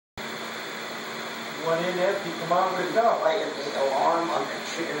One in there, keep them on with go. Playing the alarm on the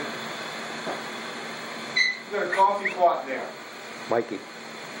chair. You got a coffee pot in there. Mikey,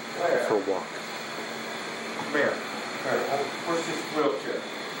 Where? for a walk. Come here. Here, push this wheelchair.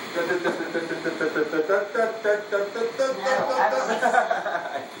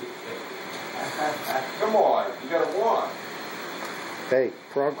 Come on, you gotta walk. Hey,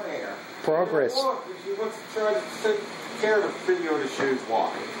 Where? progress. Walk. She wants to try to take care of the video the shoes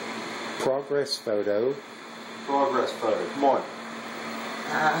walking. Progress photo. Progress photo. Come on.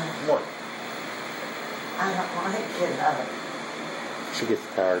 Come on. I don't want to get up. She gets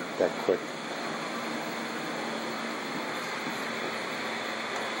tired that quick.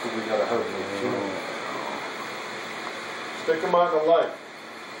 We gotta hurt them. Stick them on the light.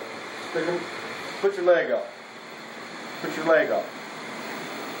 Stick them. Put your leg up. Put your leg up.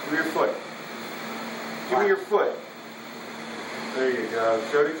 Give me your foot. Give me your foot. There you go.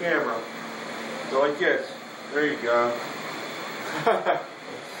 Show the camera. Go like this. There you go.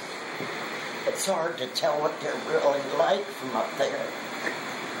 It's hard to tell what they're really like from up there.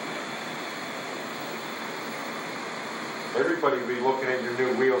 Everybody will be looking at your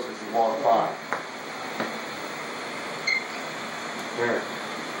new wheels as you walk by. There.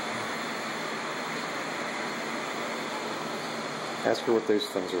 Ask her what those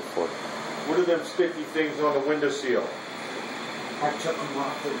things are for. What are them sticky things on the windowsill? I took them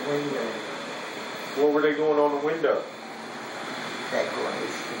off the window. What were they going on the window?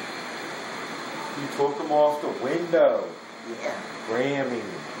 Decoration. You took them off the window. Yeah. Grammy.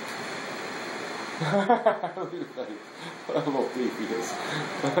 A little devious.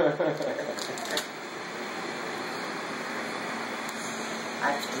 I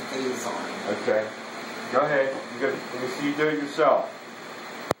put these on. Okay. Go ahead. Let me see you do it yourself.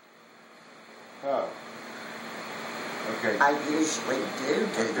 Oh. Okay. I usually do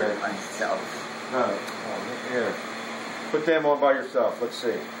them myself. No. Oh, here. Put them on by yourself. Let's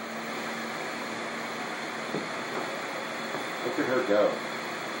see. Look at her go.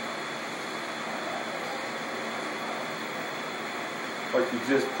 Like you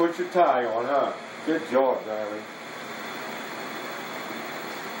just put your tie on, huh? Good job, darling.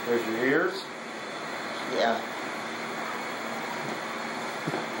 There's your ears. Yeah.